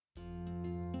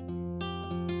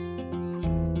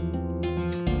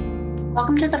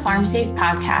Welcome to the Farm Safe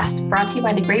podcast, brought to you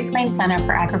by the Great Plains Center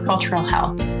for Agricultural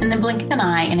Health. In the blink of an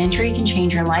eye, an injury can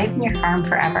change your life and your farm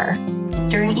forever.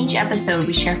 During each episode,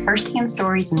 we share firsthand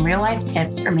stories and real-life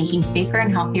tips for making safer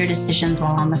and healthier decisions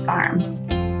while on the farm.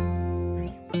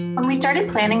 When we started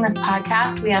planning this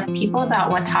podcast, we asked people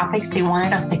about what topics they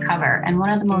wanted us to cover, and one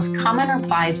of the most common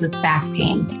replies was back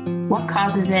pain. What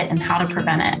causes it and how to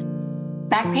prevent it?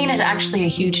 Back pain is actually a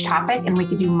huge topic, and we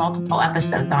could do multiple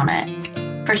episodes on it.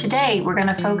 For today, we're going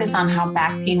to focus on how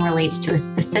back pain relates to a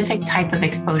specific type of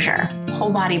exposure,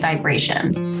 whole body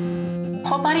vibration.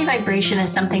 Whole body vibration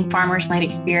is something farmers might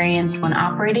experience when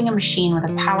operating a machine with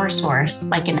a power source,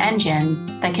 like an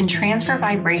engine, that can transfer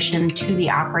vibration to the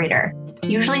operator,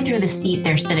 usually through the seat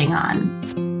they're sitting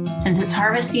on. Since it's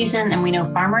harvest season and we know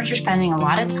farmers are spending a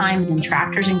lot of times in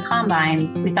tractors and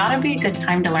combines, we thought it'd be a good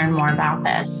time to learn more about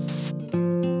this.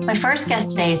 My first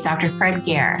guest today is Dr. Fred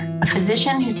Gerr, a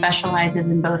physician who specializes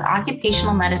in both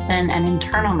occupational medicine and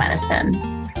internal medicine.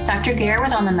 Dr. Gerr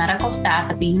was on the medical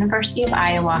staff at the University of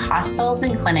Iowa hospitals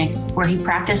and clinics where he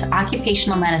practiced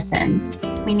occupational medicine,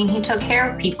 meaning he took care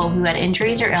of people who had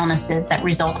injuries or illnesses that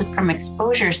resulted from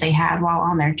exposures they had while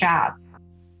on their job.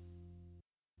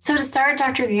 So to start,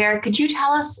 Dr. Gerr, could you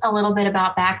tell us a little bit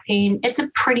about back pain? It's a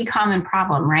pretty common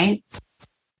problem, right?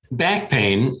 Back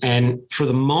pain, and for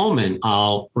the moment,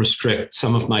 I'll restrict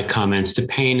some of my comments to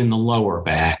pain in the lower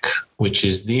back, which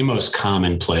is the most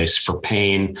common place for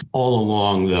pain all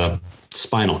along the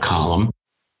spinal column.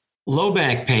 Low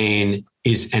back pain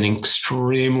is an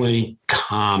extremely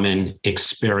common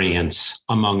experience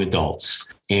among adults.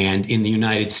 And in the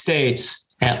United States,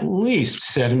 at least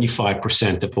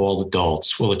 75% of all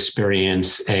adults will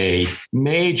experience a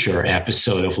major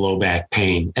episode of low back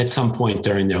pain at some point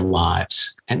during their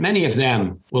lives. And many of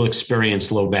them will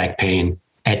experience low back pain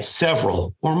at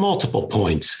several or multiple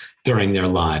points during their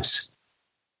lives.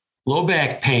 Low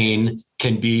back pain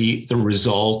can be the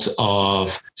result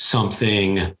of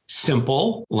something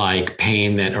simple, like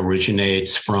pain that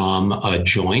originates from a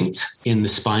joint in the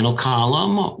spinal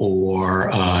column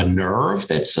or a nerve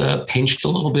that's pinched a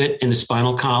little bit in the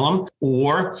spinal column,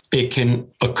 or it can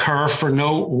occur for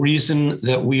no reason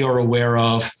that we are aware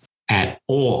of at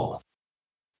all.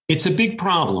 It's a big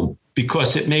problem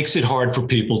because it makes it hard for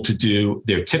people to do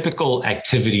their typical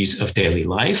activities of daily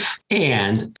life,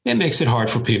 and it makes it hard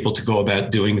for people to go about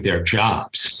doing their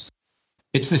jobs.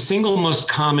 It's the single most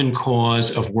common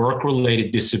cause of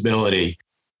work-related disability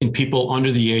in people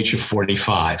under the age of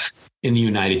 45 in the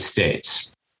United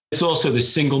States. It's also the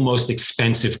single most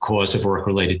expensive cause of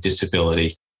work-related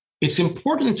disability. It's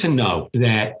important to note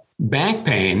that back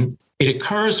pain, it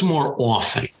occurs more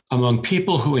often among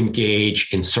people who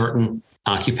engage in certain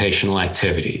occupational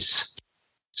activities.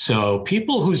 So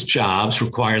people whose jobs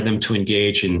require them to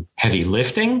engage in heavy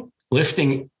lifting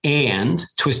and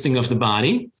twisting of the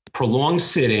body, prolonged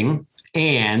sitting,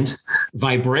 and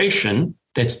vibration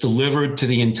that's delivered to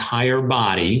the entire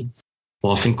body,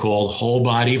 often called whole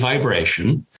body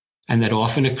vibration, and that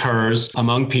often occurs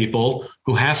among people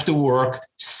who have to work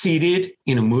seated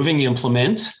in a moving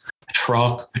implement, a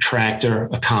truck, a tractor,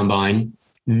 a combine.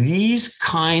 These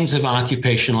kinds of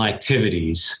occupational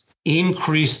activities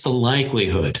increase the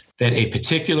likelihood that a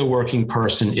particular working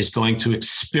person is going to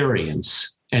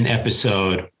experience an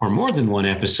episode or more than one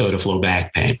episode of low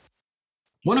back pain.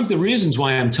 One of the reasons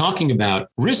why I'm talking about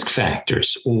risk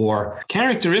factors or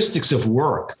characteristics of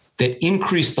work that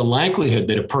increase the likelihood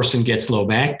that a person gets low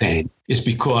back pain is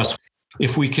because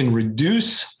if we can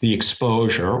reduce the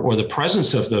exposure or the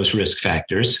presence of those risk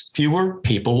factors, fewer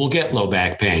people will get low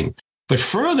back pain. But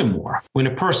furthermore, when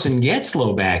a person gets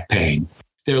low back pain,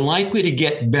 they're likely to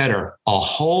get better a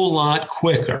whole lot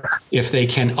quicker if they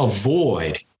can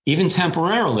avoid, even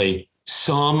temporarily,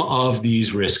 some of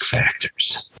these risk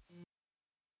factors.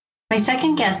 My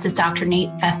second guest is Dr. Nate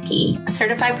Fethke, a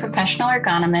certified professional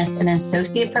ergonomist and an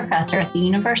associate professor at the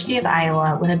University of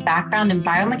Iowa with a background in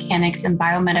biomechanics and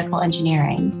biomedical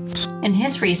engineering. In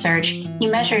his research, he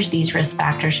measures these risk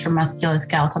factors for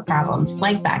musculoskeletal problems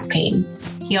like back pain.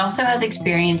 He also has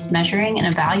experience measuring and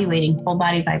evaluating whole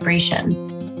body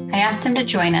vibration. I asked him to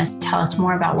join us to tell us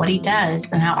more about what he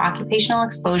does and how occupational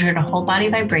exposure to whole body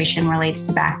vibration relates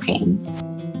to back pain.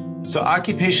 So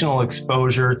occupational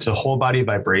exposure to whole body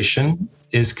vibration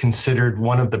is considered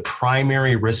one of the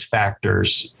primary risk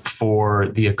factors for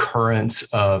the occurrence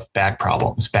of back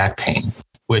problems, back pain,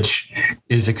 which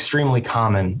is extremely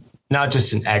common, not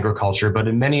just in agriculture, but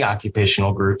in many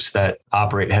occupational groups that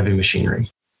operate heavy machinery.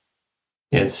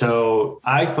 And so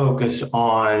I focus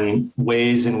on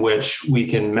ways in which we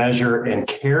can measure and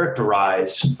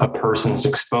characterize a person's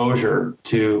exposure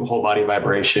to whole body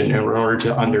vibration in order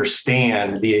to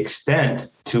understand the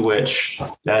extent to which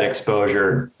that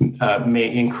exposure may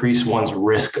increase one's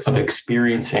risk of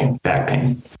experiencing back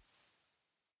pain.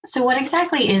 So what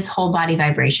exactly is whole body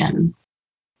vibration?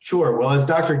 Sure. Well, as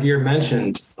Dr. Gerr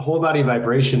mentioned, whole body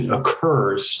vibration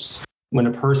occurs when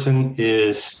a person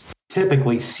is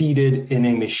typically seated in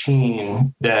a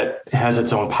machine that has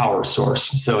its own power source,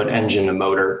 so an engine, a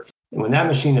motor. And when that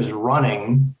machine is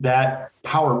running, that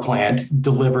power plant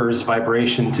delivers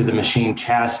vibration to the machine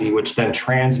chassis, which then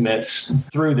transmits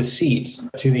through the seat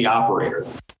to the operator.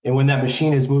 And when that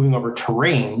machine is moving over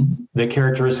terrain, the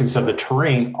characteristics of the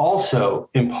terrain also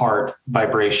impart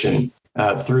vibration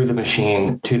through the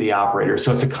machine to the operator.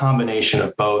 So it's a combination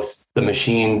of both the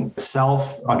machine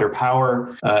itself under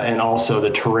power and also the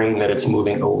terrain that it's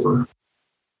moving over.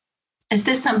 Is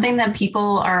this something that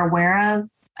people are aware of?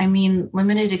 I mean,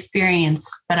 limited experience,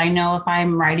 but I know if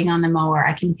I'm riding on the mower,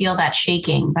 I can feel that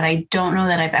shaking, but I don't know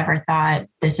that I've ever thought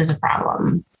this is a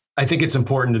problem. I think it's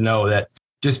important to know that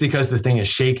just because the thing is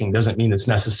shaking doesn't mean it's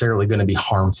necessarily going to be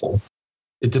harmful.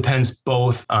 It depends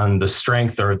both on the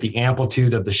strength or the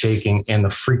amplitude of the shaking and the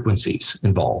frequencies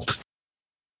involved.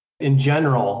 In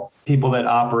general, people that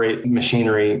operate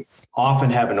machinery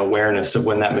often have an awareness of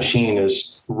when that machine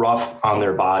is rough on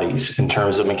their bodies in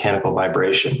terms of mechanical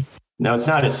vibration. Now, it's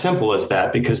not as simple as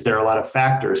that because there are a lot of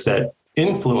factors that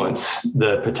influence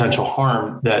the potential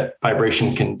harm that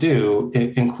vibration can do,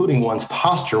 including one's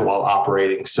posture while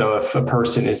operating. So if a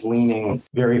person is leaning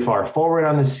very far forward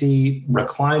on the seat,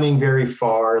 reclining very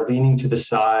far, leaning to the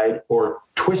side, or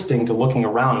twisting to looking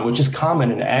around, which is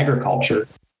common in agriculture.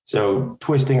 So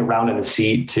twisting around in the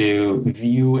seat to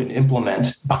view and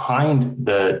implement behind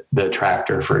the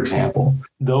tractor, for example,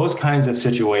 those kinds of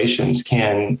situations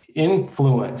can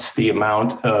influence the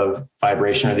amount of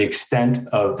vibration or the extent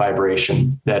of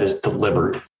vibration that is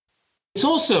delivered. It's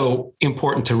also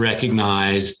important to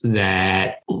recognize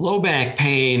that low back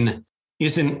pain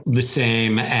isn't the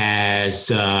same as,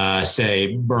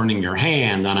 say, burning your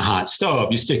hand on a hot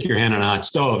stove. You stick your hand on a hot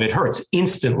stove, it hurts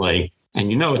instantly, and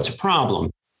you know it's a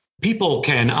problem. People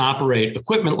can operate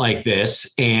equipment like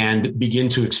this and begin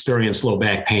to experience low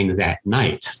back pain that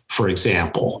night, for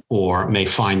example, or may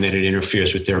find that it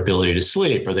interferes with their ability to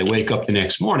sleep, or they wake up the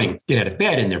next morning, get out of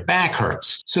bed, and their back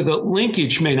hurts. So the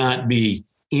linkage may not be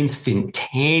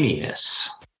instantaneous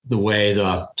the way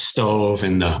the stove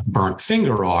and the burnt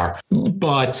finger are,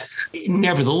 but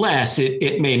nevertheless,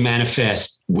 it may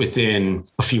manifest within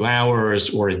a few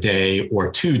hours or a day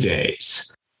or 2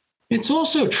 days. It's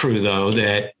also true, though,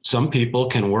 that some people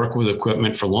can work with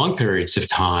equipment for long periods of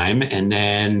time and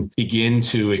then begin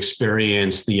to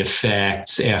experience the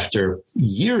effects after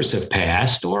years have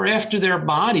passed or after their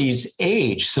bodies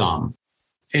age some.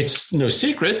 It's no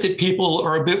secret that people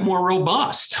are a bit more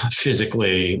robust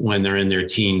physically when they're in their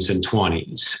teens and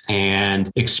 20s,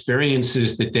 and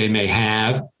experiences that they may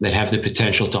have that have the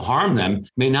potential to harm them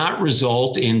may not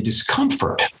result in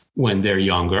discomfort when they're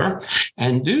younger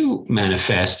and do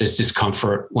manifest as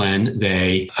discomfort when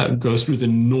they go through the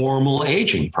normal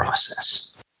aging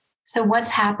process. So what's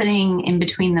happening in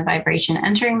between the vibration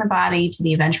entering the body to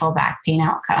the eventual back pain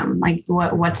outcome? Like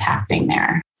what's happening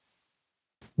there?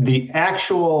 The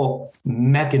actual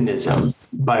mechanism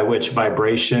by which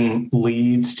vibration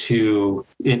leads to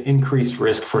an increased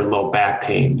risk for low back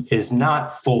pain is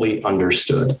not fully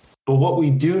understood. But what we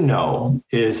do know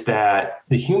is that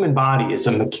the human body is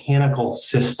a mechanical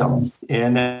system,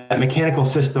 and that mechanical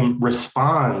system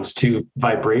responds to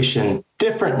vibration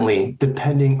differently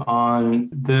depending on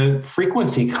the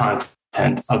frequency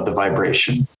content of the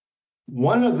vibration.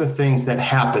 One of the things that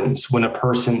happens when a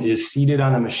person is seated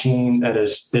on a machine that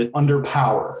is under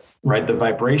power, right? The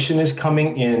vibration is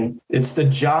coming in. It's the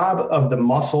job of the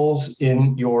muscles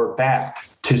in your back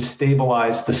to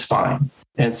stabilize the spine.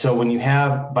 And so when you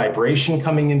have vibration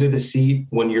coming into the seat,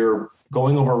 when you're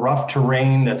going over rough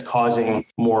terrain that's causing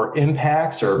more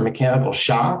impacts or mechanical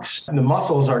shocks, the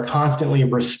muscles are constantly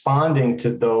responding to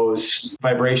those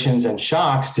vibrations and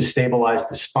shocks to stabilize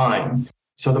the spine.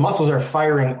 So the muscles are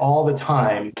firing all the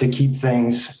time to keep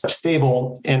things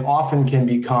stable and often can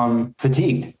become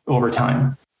fatigued over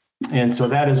time. And so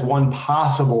that is one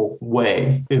possible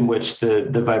way in which the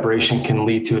vibration can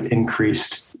lead to an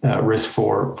increased risk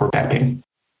for back pain.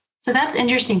 So that's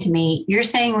interesting to me. You're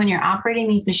saying when you're operating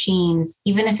these machines,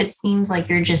 even if it seems like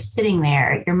you're just sitting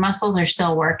there, your muscles are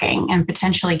still working and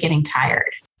potentially getting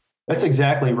tired. That's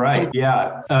exactly right.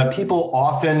 Yeah. People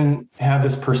often have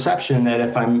this perception that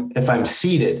if I'm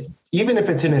seated even if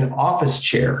it's in an office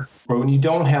chair or when you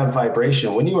don't have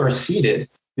vibration, when you are seated,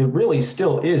 it really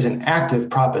still is an active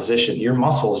proposition. Your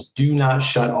muscles do not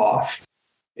shut off.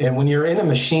 And when you're in a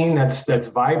machine that's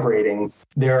vibrating,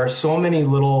 there are so many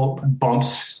little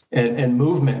bumps and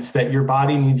movements that your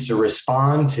body needs to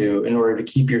respond to in order to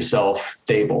keep yourself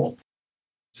stable.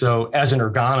 So as an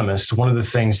ergonomist, one of the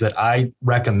things that I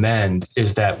recommend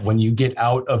is that when you get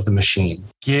out of the machine,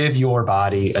 give your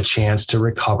body a chance to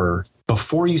recover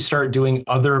before you start doing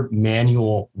other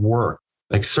manual work.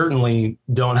 Like certainly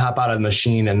don't hop out of the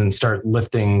machine and then start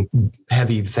lifting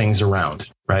heavy things around,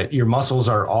 right? Your muscles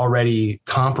are already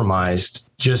compromised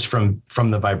just from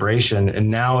the vibration. And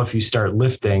now if you start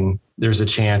lifting, there's a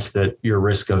chance that your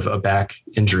risk of a back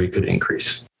injury could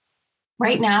increase.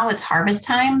 Right now it's harvest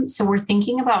time. So we're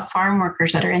thinking about farm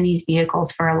workers that are in these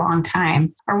vehicles for a long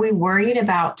time. Are we worried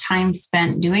about time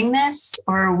spent doing this,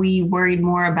 or are we worried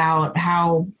more about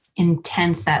how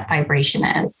intense that vibration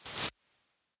is?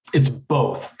 It's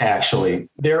both, actually.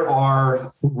 There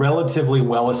are relatively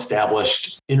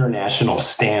well-established international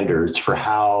standards for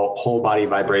how whole body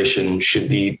vibration should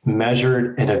be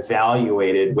measured and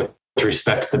evaluated with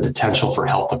respect to the potential for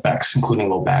health effects, including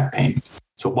low back pain.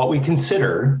 So what we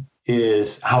consider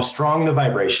is how strong the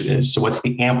vibration is. So what's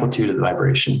the amplitude of the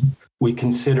vibration? We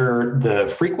consider the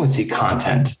frequency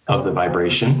content of the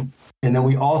vibration. And then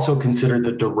we also consider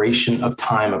the duration of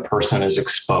time a person is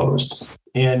exposed.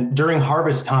 And during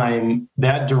harvest time,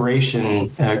 that duration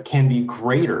can be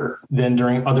greater than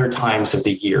during other times of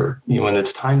the year. When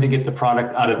it's time to get the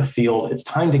product out of the field, it's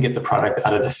time to get the product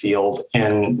out of the field.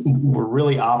 And we're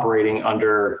really operating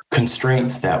under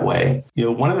constraints that way.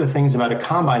 One of the things about a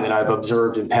combine that I've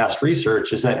observed in past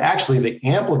research is that actually the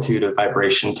amplitude of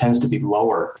vibration tends to be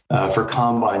lower for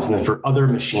combines than for other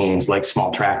machines like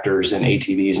small tractors and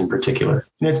ATVs in particular.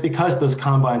 And it's because those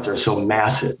combines are so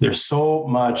massive. There's so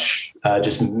much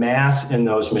just mass in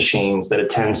those machines that it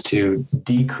tends to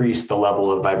decrease the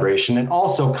level of vibration. And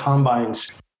also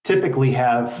combines typically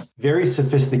have very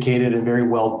sophisticated and very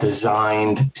well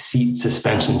designed seat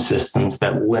suspension systems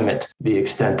that limit the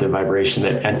extent of vibration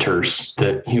that enters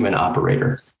the human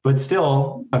operator. But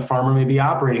still, a farmer may be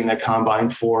operating that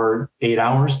combine for 8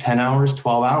 hours, 10 hours,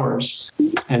 12 hours.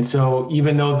 And so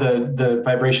even though the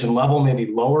vibration level may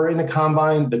be lower in the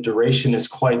combine, the duration is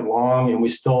quite long, and we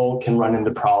still can run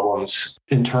into problems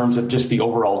in terms of just the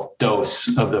overall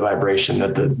dose of the vibration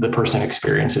that the person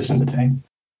experiences in the day.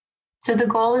 So the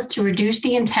goal is to reduce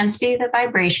the intensity of the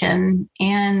vibration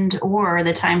and or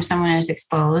the time someone is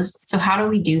exposed. So how do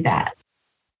we do that?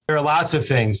 There are lots of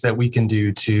things that we can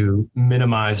do to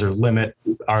minimize or limit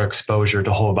our exposure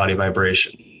to whole body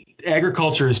vibration.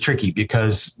 Agriculture is tricky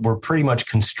because we're pretty much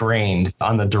constrained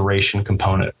on the duration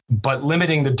component, but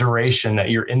limiting the duration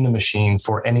that you're in the machine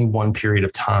for any one period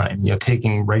of time,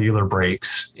 taking regular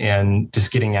breaks and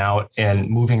just getting out and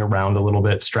moving around a little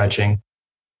bit, stretching.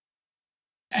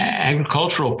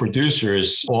 Agricultural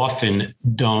producers often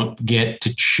don't get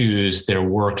to choose their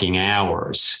working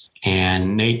hours.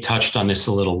 And Nate touched on this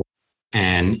a little.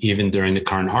 And even during the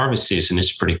current harvest season,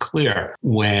 it's pretty clear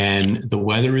when the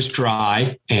weather is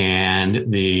dry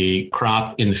and the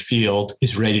crop in the field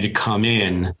is ready to come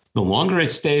in, the longer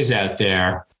it stays out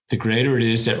there, the greater it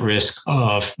is at risk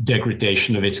of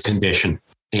degradation of its condition.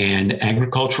 And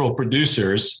agricultural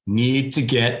producers need to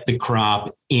get the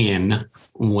crop in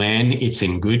when it's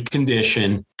in good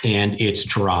condition and it's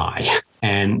dry.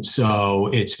 And so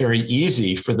it's very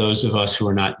easy for those of us who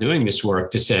are not doing this work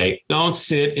to say, don't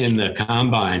sit in the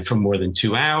combine for more than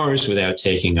 2 hours without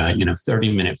taking a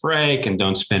 30-minute break, and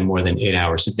don't spend more than 8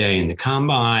 hours a day in the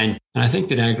combine. And I think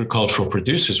that agricultural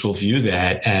producers will view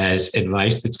that as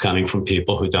advice that's coming from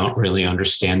people who don't really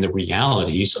understand the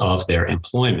realities of their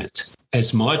employment.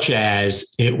 As much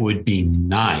as it would be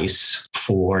nice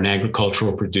for an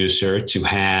agricultural producer to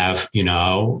have,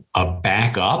 a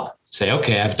backup, say,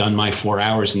 okay, I've done my 4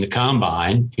 hours in the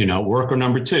combine, worker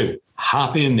number 2,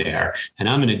 hop in there. And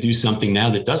I'm going to do something now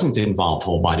that doesn't involve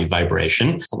whole body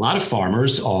vibration. A lot of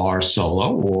farmers are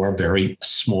solo or very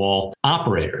small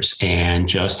operators and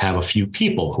just have a few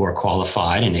people who are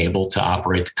qualified and able to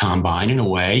operate the combine in a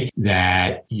way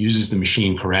that uses the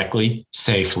machine correctly,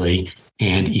 safely,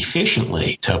 and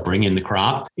efficiently to bring in the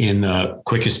crop in the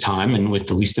quickest time and with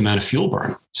the least amount of fuel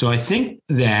burn. So I think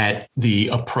that the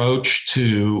approach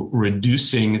to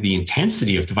reducing the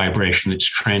intensity of the vibration that's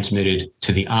transmitted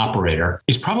to the operator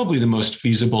is probably the most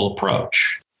feasible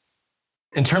approach.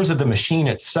 In terms of the machine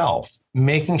itself,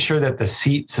 making sure that the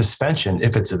seat suspension,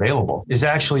 if it's available, is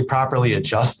actually properly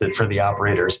adjusted for the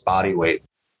operator's body weight.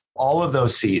 All of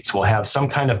those seats will have some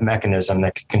kind of mechanism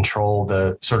that can control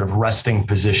the sort of resting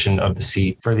position of the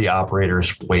seat for the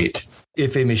operator's weight.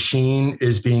 If a machine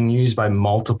is being used by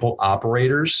multiple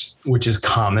operators, which is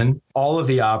common, all of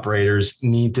the operators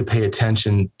need to pay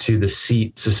attention to the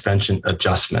seat suspension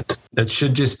adjustment. That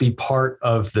should just be part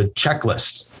of the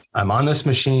checklist. I'm on this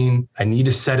machine. I need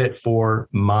to set it for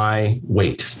my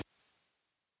weight.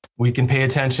 We can pay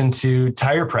attention to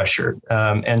tire pressure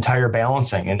and tire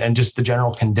balancing and just the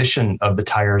general condition of the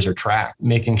tires or track,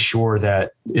 making sure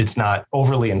that it's not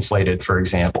overly inflated, for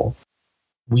example.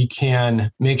 We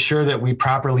can make sure that we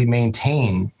properly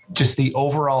maintain just the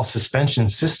overall suspension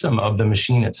system of the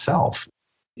machine itself.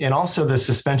 And also the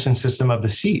suspension system of the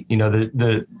seat. You know,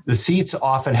 the seats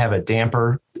often have a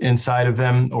damper inside of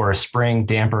them or a spring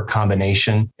damper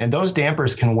combination. And those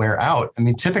dampers can wear out. I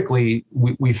mean, typically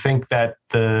we think that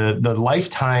the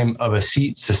lifetime of a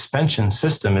seat suspension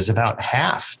system is about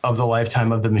half of the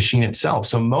lifetime of the machine itself.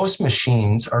 So most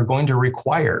machines are going to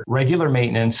require regular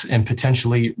maintenance and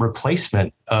potentially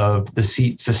replacement of the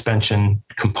seat suspension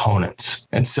components.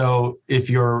 And so if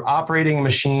you're operating a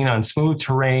machine on smooth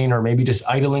terrain or maybe just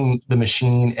idling the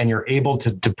machine and you're able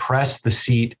to depress the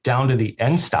seat down to the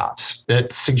end stops,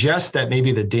 that suggests that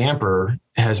maybe the damper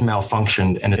has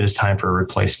malfunctioned and it is time for a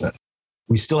replacement.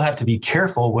 We still have to be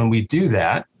careful when we do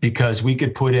that because we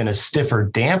could put in a stiffer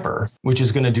damper, which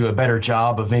is going to do a better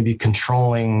job of maybe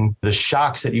controlling the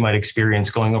shocks that you might experience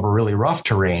going over really rough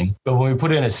terrain. But when we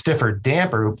put in a stiffer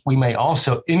damper, we may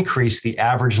also increase the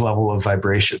average level of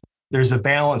vibration. There's a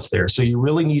balance there. So you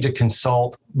really need to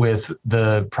consult with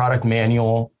the product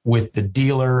manual, with the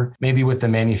dealer, maybe with the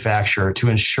manufacturer to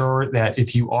ensure that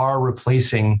if you are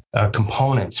replacing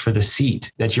components for the seat,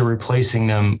 that you're replacing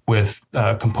them with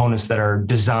components that are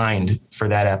designed for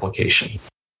that application.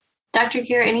 Dr.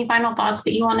 Gerr, any final thoughts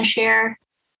that you want to share?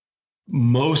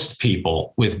 Most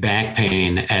people with back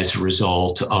pain as a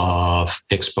result of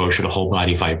exposure to whole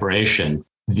body vibration,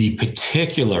 the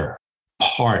particular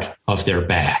part of their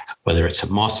back, whether it's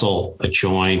a muscle, a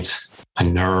joint, a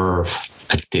nerve,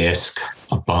 a disc,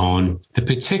 a bone, the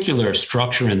particular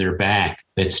structure in their back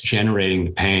that's generating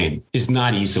the pain is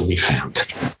not easily found.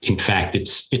 In fact,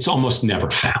 it's almost never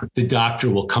found. The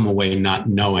doctor will come away not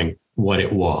knowing what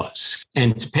it was.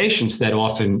 And to patients, that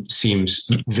often seems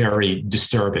very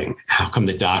disturbing. How come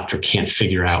the doctor can't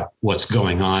figure out what's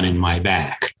going on in my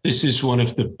back? This is one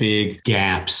of the big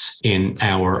gaps in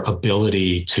our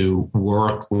ability to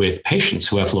work with patients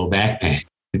who have low back pain.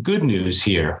 The good news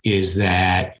here is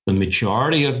that the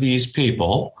majority of these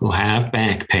people who have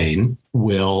back pain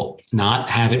will not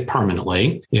have it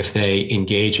permanently. If they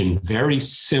engage in very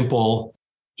simple,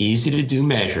 easy to do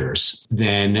measures,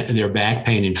 then their back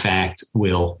pain, in fact,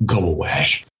 will go away.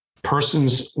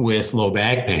 Persons with low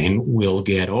back pain will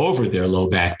get over their low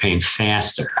back pain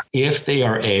faster if they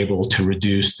are able to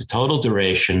reduce the total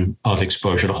duration of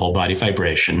exposure to whole body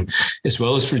vibration, as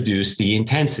well as reduce the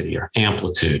intensity or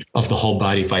amplitude of the whole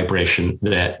body vibration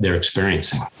that they're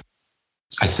experiencing.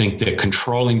 I think that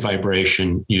controlling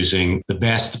vibration using the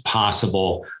best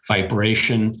possible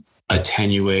vibration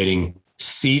attenuating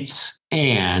seats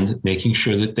and making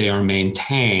sure that they are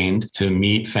maintained to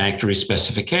meet factory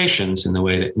specifications in the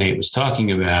way that Nate was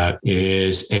talking about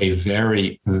is a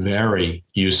very, very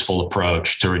useful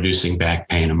approach to reducing back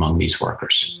pain among these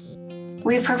workers.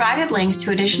 We've provided links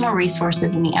to additional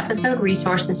resources in the episode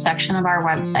resources section of our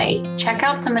website. Check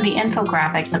out some of the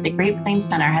infographics that the Great Plains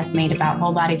Center has made about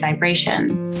whole body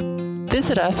vibration.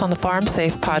 Visit us on the Farm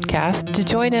Safe podcast to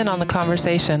join in on the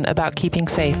conversation about keeping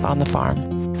safe on the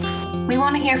farm. We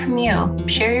want to hear from you.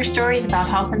 Share your stories about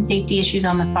health and safety issues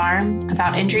on the farm,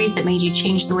 about injuries that made you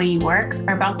change the way you work,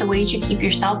 or about the ways you keep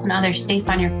yourself and others safe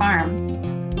on your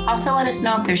farm. Also, let us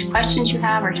know if there's questions you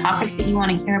have or topics that you want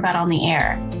to hear about on the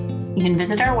air. You can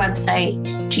visit our website,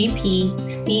 gpcah.org,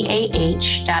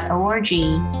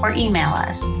 or email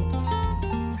us.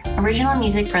 Original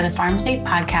music for the Farm Safe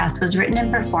podcast was written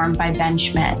and performed by Ben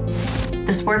Schmidt.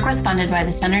 This work was funded by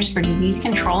the Centers for Disease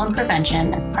Control and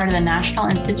Prevention as part of the National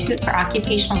Institute for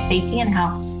Occupational Safety and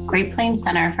Health's Great Plains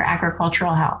Center for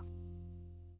Agricultural Health.